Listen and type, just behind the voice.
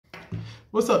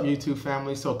What's up, YouTube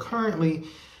family? So currently,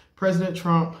 President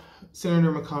Trump,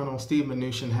 Senator McConnell, Steve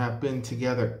Mnuchin have been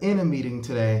together in a meeting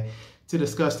today to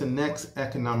discuss the next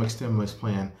economic stimulus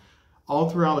plan. All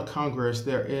throughout the Congress,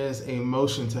 there is a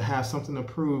motion to have something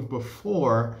approved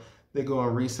before they go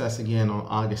on recess again on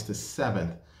August the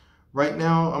 7th. Right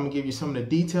now, I'm going to give you some of the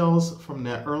details from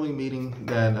that early meeting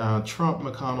that Trump,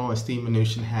 McConnell, and Steve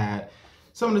Mnuchin had.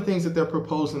 Some of the things that they're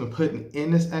proposing to put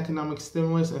in this economic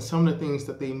stimulus and some of the things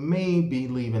that they may be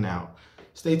leaving out.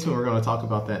 Stay tuned. We're going to talk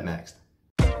about that next.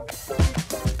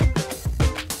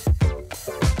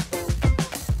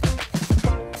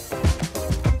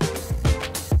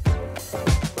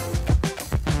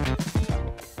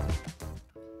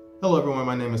 Hello everyone,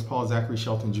 my name is Paul Zachary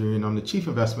Shelton Jr. and I'm the Chief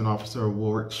Investment Officer of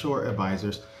Warwick Shore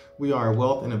Advisors. We are a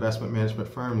wealth and investment management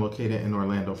firm located in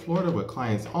Orlando, Florida with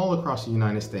clients all across the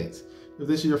United States. If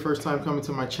this is your first time coming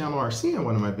to my channel or seeing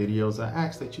one of my videos, I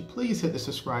ask that you please hit the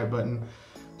subscribe button.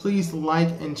 Please like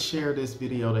and share this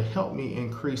video to help me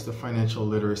increase the financial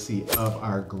literacy of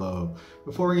our globe.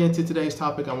 Before we get into today's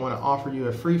topic, I want to offer you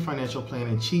a free financial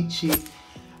planning cheat sheet.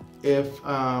 If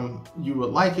you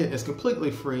would like it, it's completely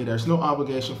free. There's no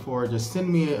obligation for it. Just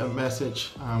send me a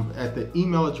message at the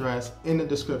email address in the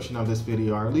description of this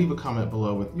video, or leave a comment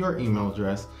below with your email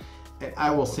address, and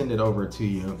I will send it over to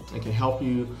you. It can help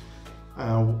you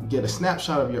get a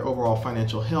snapshot of your overall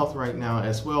financial health right now,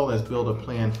 as well as build a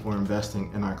plan for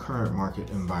investing in our current market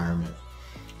environment.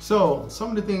 So some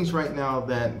of the things right now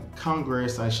that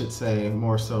Congress, I should say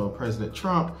more so President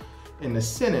Trump and the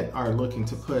Senate are looking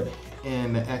to put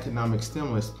in the economic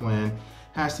stimulus plan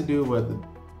has to do with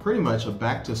pretty much a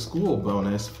back to school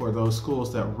bonus for those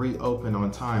schools that reopen on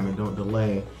time and don't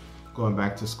delay going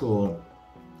back to school,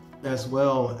 as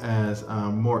well as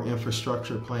more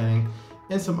infrastructure planning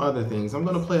and some other things. I'm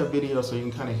going to play a video so you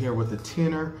can kind of hear what the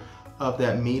tenor of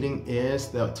that meeting is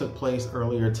that took place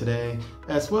earlier today.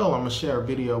 As well, I'm going to share a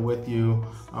video with you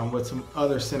with some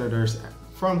other senators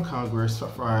from Congress,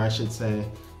 or I should say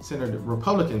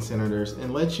Republican senators,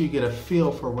 and let you get a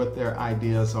feel for what their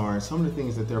ideas are and some of the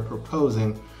things that they're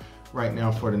proposing right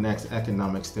now for the next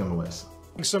economic stimulus.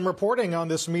 Some reporting on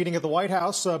this meeting at the White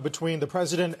House between the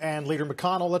president and Leader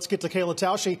McConnell. Let's get to Kayla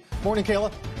Tausche. Morning,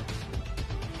 Kayla.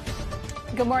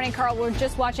 Good morning, Carl. We're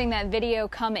just watching that video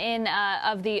come in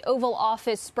of the Oval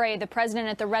Office spray. The president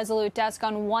at the Resolute desk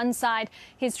on one side,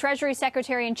 his Treasury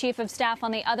Secretary and Chief of Staff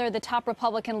on the other, the top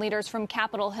Republican leaders from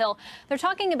Capitol Hill. They're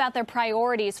talking about their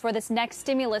priorities for this next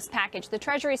stimulus package. The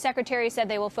Treasury Secretary said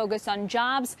they will focus on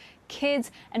jobs,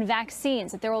 kids, and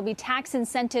vaccines, that there will be tax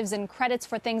incentives and credits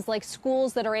for things like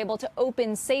schools that are able to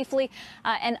open safely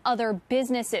and other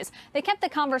businesses. They kept the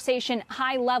conversation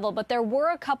high level, but there were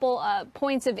a couple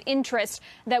points of interest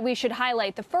that we should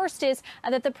highlight. The first is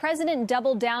that the president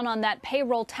doubled down on that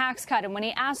payroll tax cut. And when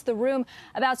he asked the room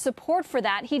about support for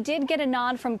that, he did get a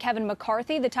nod from Kevin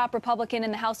McCarthy, the top Republican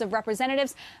in the House of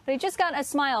Representatives, but he just got a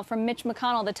smile from Mitch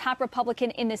McConnell, the top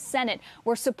Republican in the Senate,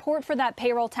 where support for that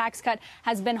payroll tax cut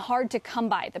has been hard to come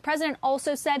by. The president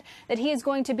also said that he is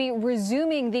going to be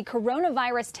resuming the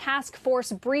coronavirus task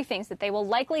force briefings, that they will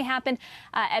likely happen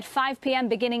at 5 p.m.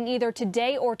 beginning either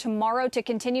today or tomorrow to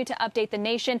continue to update the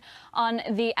nation on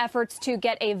the efforts to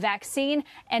get a vaccine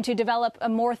and to develop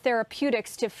more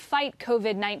therapeutics to fight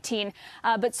COVID-19.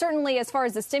 But certainly, as far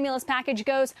as the stimulus package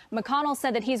goes, McConnell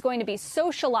said that he's going to be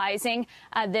socializing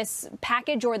this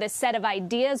package or this set of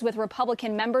ideas with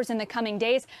Republican members in the coming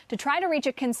days to try to reach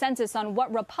a consensus on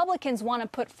what Republicans want to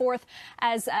put forth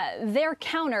as their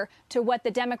counter to what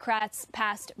the Democrats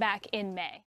passed back in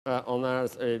May. On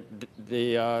that,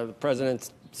 the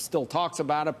president still talks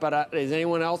about it, but is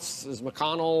anyone else, is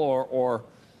McConnell or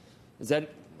is that,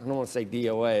 I don't want to say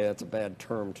DOA, that's a bad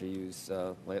term to use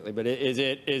lately, but is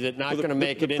it not going to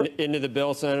make it into the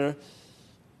bill, Senator?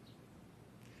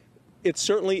 It's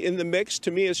certainly in the mix.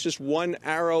 To me, it's just one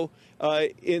arrow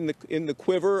in the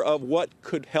quiver of what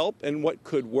could help and what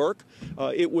could work.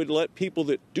 It would let people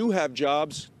that do have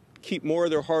jobs keep more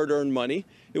of their hard-earned money.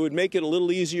 It would make it a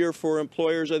little easier for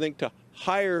employers, I think, to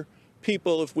hire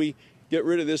people if we get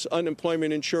rid of this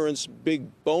unemployment insurance big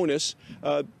bonus.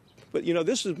 But, you know,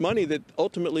 this is money that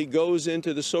ultimately goes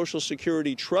into the Social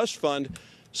Security Trust Fund,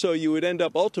 so you would end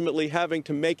up ultimately having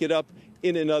to make it up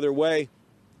in another way.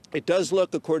 It does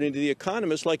look, according to The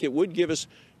Economist, like it would give us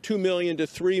 2 million to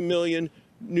 3 million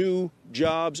new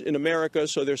jobs in America,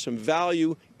 so there's some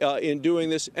value in doing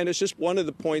this, and it's just one of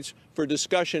the points for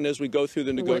discussion as we go through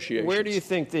the negotiations. Where do you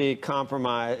think the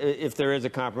compromise, if there is a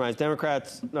compromise?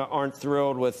 Democrats aren't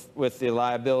thrilled with the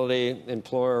liability,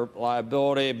 employer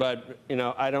liability, but, you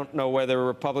know, I don't know whether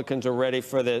Republicans are ready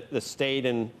for the state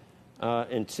and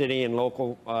in city and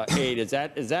local aid. Is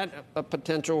that a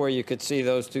potential where you could see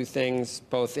those two things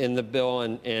both in the bill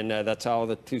and that's how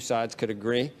the two sides could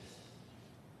agree?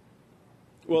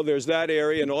 Well, there's that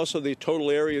area, and also the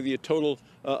total area, the total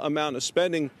amount of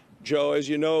spending. Joe, as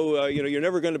you know, you're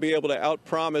never going to be able to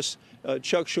outpromise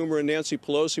Chuck Schumer and Nancy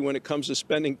Pelosi when it comes to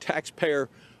spending taxpayer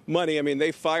money. I mean,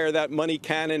 they fire that money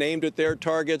cannon aimed at their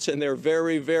targets, and they're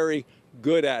very, very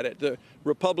good at it. The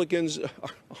Republicans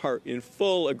are in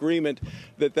full agreement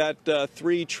that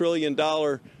 $3 trillion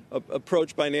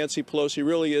approach by Nancy Pelosi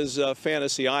really is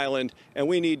fantasy island, and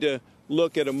we need to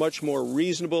look at a much more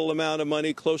reasonable amount of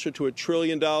money, closer to $1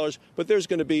 trillion. But there's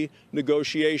going to be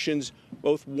negotiations,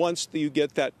 both once you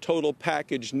get that total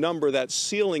package number, that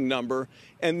ceiling number,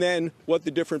 and then what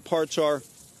the different parts are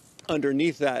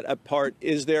underneath that part.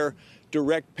 Is there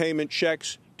direct payment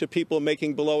checks to people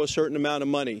making below a certain amount of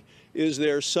money? Is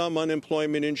there some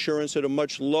unemployment insurance at a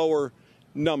much lower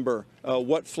number?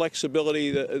 What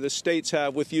flexibility the states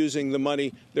have with using the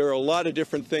money? There are a lot of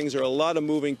different things. There are a lot of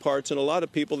moving parts and a lot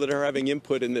of people that are having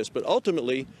input in this. But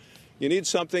ultimately, you need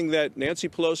something that Nancy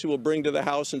Pelosi will bring to the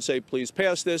House and say, please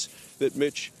pass this, that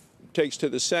Mitch takes to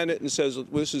the Senate and says,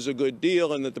 this is a good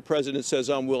deal, and that the president says,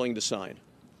 I'm willing to sign.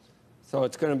 So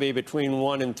it's going to be between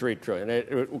 1 and 3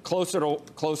 trillion. Closer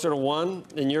to 1,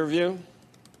 in your view?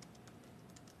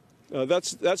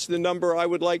 That's the number I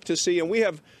would like to see. And we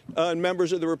have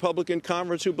members of the Republican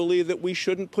conference who believe that we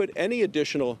shouldn't put any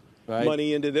additional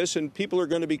money into this. And people are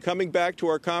going to be coming back to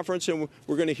our conference, and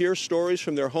we're going to hear stories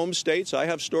from their home states. I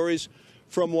have stories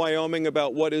from Wyoming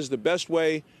about what is the best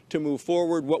way to move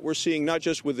forward, what we're seeing not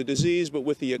just with the disease, but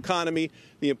with the economy,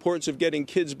 the importance of getting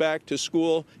kids back to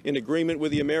school in agreement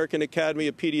with the American Academy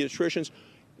of Pediatricians.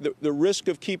 The risk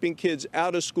of keeping kids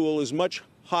out of school is much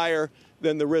higher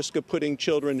than the risk of putting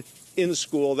children in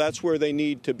school. That's where they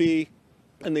need to be.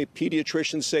 And the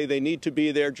pediatricians say they need to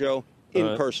be there, Joe,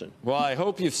 in person. Well, I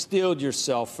hope you've steeled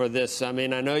yourself for this. I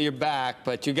mean, I know you're back,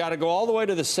 but you got to go all the way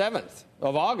to the 7th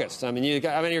of August. I mean,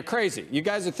 you're crazy. You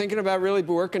guys are thinking about really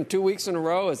working 2 weeks in a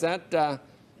row? Is that,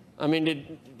 I mean,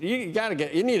 you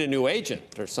need a new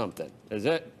agent or something. Is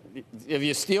it? Have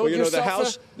you steeled yourself? The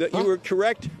House, you were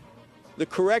correct. The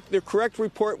correct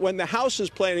report, when the House is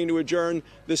planning to adjourn,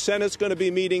 the Senate's going to be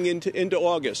meeting into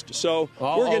August. So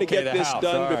we're going to get this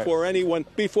done before anyone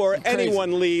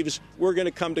leaves. We're going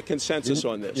to come to consensus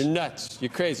on this. You're nuts. You're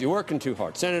crazy. You're working too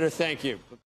hard. Senator, thank you.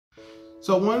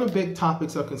 So one of the big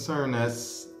topics of concern that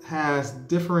has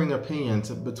differing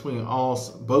opinions between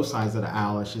both sides of the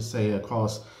aisle, I should say,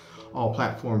 across all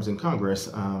platforms in Congress,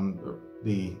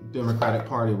 the Democratic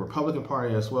Party, Republican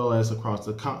Party, as well as across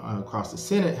the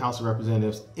Senate, House of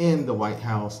Representatives, and the White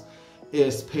House,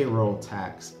 is payroll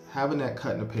tax. Having that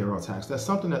cut in the payroll tax. That's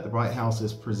something that the White House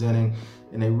is presenting,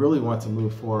 and they really want to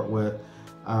move forward with.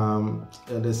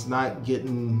 It is not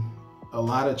getting a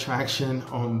lot of traction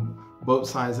on both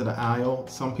sides of the aisle.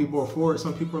 Some people are for it,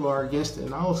 some people are against it,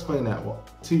 and I'll explain that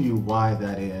to you why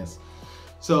that is.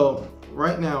 So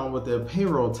right now with the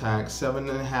payroll tax,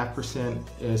 7.5%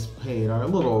 is paid, or a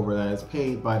little over that, is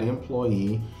paid by the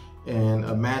employee, and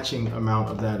a matching amount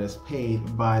of that is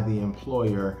paid by the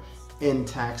employer in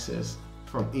taxes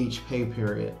from each pay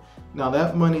period. Now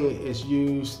that money is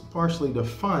used partially to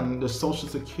fund the Social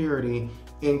Security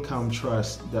income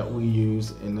trust that we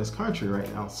use in this country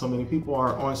right now. So many people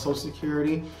are on Social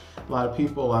Security. A lot of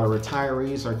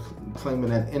retirees are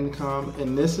claiming that income,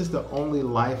 and this is the only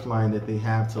lifeline that they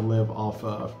have to live off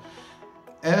of.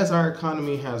 As our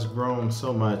economy has grown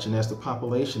so much, and as the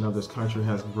population of this country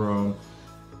has grown,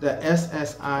 the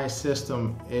SSI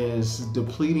system is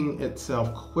depleting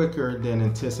itself quicker than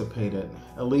anticipated,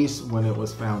 at least when it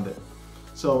was founded.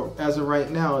 So as of right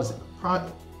now, it's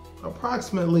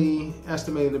approximately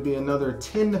estimated to be another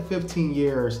 10 to 15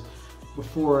 years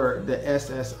before the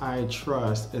SSI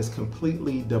trust is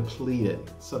completely depleted.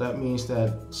 So that means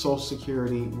that Social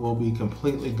Security will be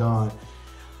completely gone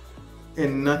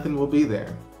and nothing will be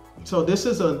there. So this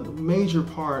is a major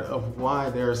part of why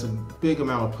there's a big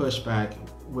amount of pushback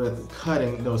with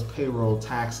cutting those payroll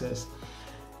taxes.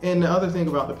 And the other thing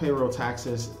about the payroll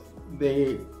taxes,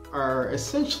 they are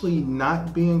essentially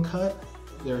not being cut.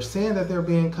 They're saying that they're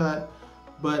being cut,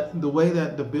 but the way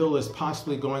that the bill is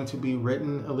possibly going to be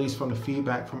written, at least from the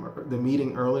feedback from the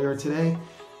meeting earlier today,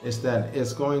 is that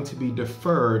it's going to be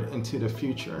deferred into the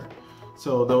future.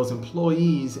 So those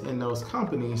employees in those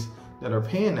companies that are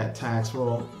paying that tax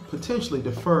will potentially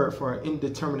defer it for an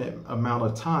indeterminate amount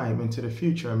of time into the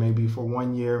future, maybe for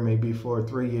 1 year, maybe for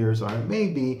 3 years, or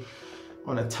maybe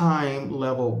on a time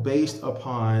level based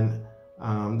upon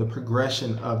the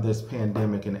progression of this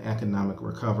pandemic and economic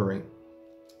recovery.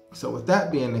 So with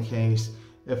that being the case,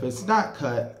 If it's not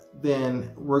cut,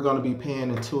 then we're going to be paying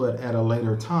into it at a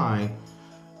later time,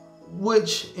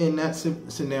 which in that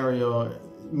scenario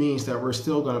means that we're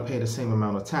still going to pay the same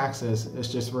amount of taxes.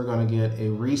 It's just we're going to get a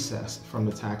recess from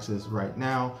the taxes right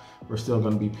now. We're still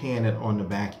going to be paying it on the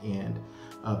back end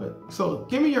of it. So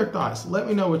give me your thoughts. Let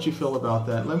me know what you feel about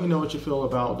that. Let me know what you feel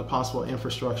about the possible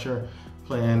infrastructure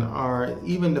plan, or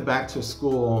even the back to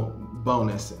school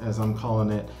bonus, as I'm calling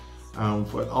it,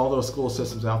 for all those school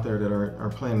systems out there that are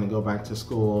planning to go back to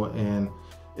school. And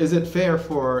is it fair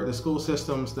for the school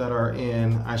systems that are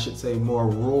in, I should say, more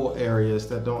rural areas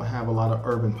that don't have a lot of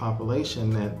urban population,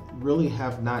 that really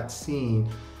have not seen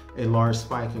a large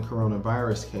spike in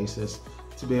coronavirus cases,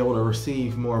 to be able to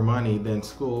receive more money than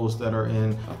schools that are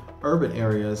in urban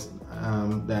areas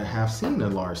that have seen a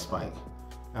large spike?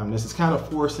 This is kind of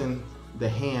forcing the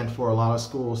hand for a lot of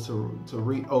schools to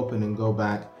reopen and go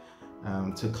back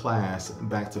to class,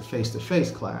 back to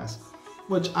face-to-face class,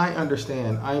 which I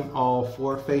understand. I'm all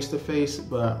for face-to-face,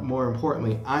 but more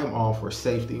importantly, I'm all for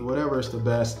safety, whatever is the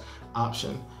best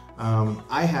option.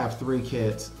 I have 3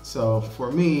 kids, so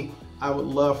for me, I would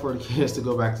love for the kids to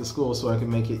go back to school so I can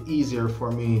make it easier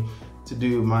for me to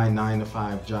do my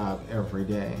 9-to-5 job every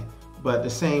day. But at the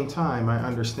same time, I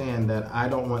understand that I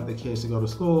don't want the kids to go to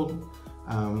school,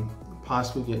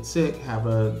 possibly get sick,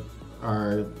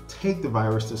 or take the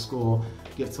virus to school,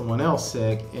 get someone else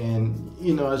sick, and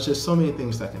it's just so many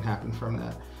things that can happen from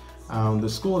that. The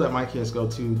school that my kids go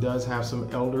to does have some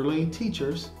elderly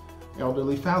teachers,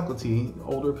 elderly faculty,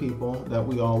 older people that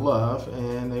we all love,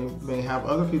 and they may have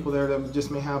other people there that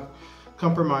just may have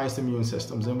compromised immune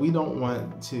systems, and we don't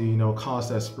want to cause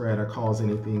that spread or cause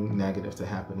anything negative to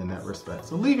happen in that respect.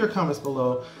 So leave your comments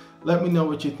below. Let me know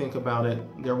what you think about it.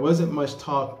 There wasn't much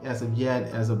talk as of yet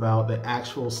as about the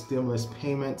actual stimulus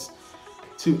payments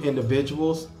to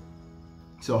individuals.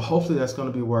 So hopefully that's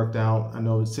going to be worked out. I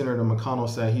know Senator McConnell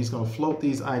said he's going to float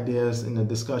these ideas in the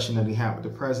discussion that he had with the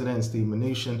president, Steve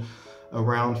Mnuchin,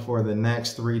 around for the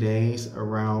next 3 days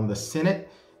around the Senate,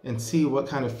 and see what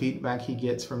kind of feedback he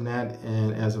gets from that.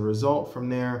 And as a result from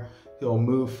there, he'll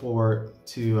move forward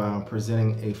to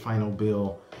presenting a final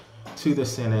bill to the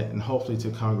Senate and hopefully to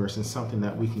Congress, and something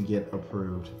that we can get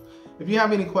approved. If you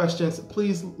have any questions,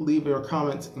 please leave your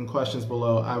comments and questions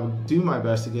below. I will do my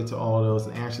best to get to all of those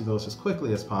and answer those as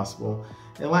quickly as possible.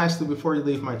 And lastly, before you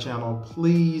leave my channel,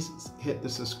 please hit the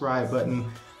subscribe button.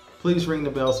 Please ring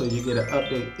the bell so you get an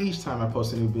update each time I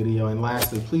post a new video. And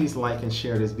lastly, please like and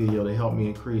share this video to help me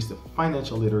increase the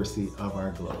financial literacy of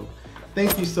our globe.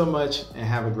 Thank you so much and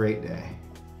have a great day.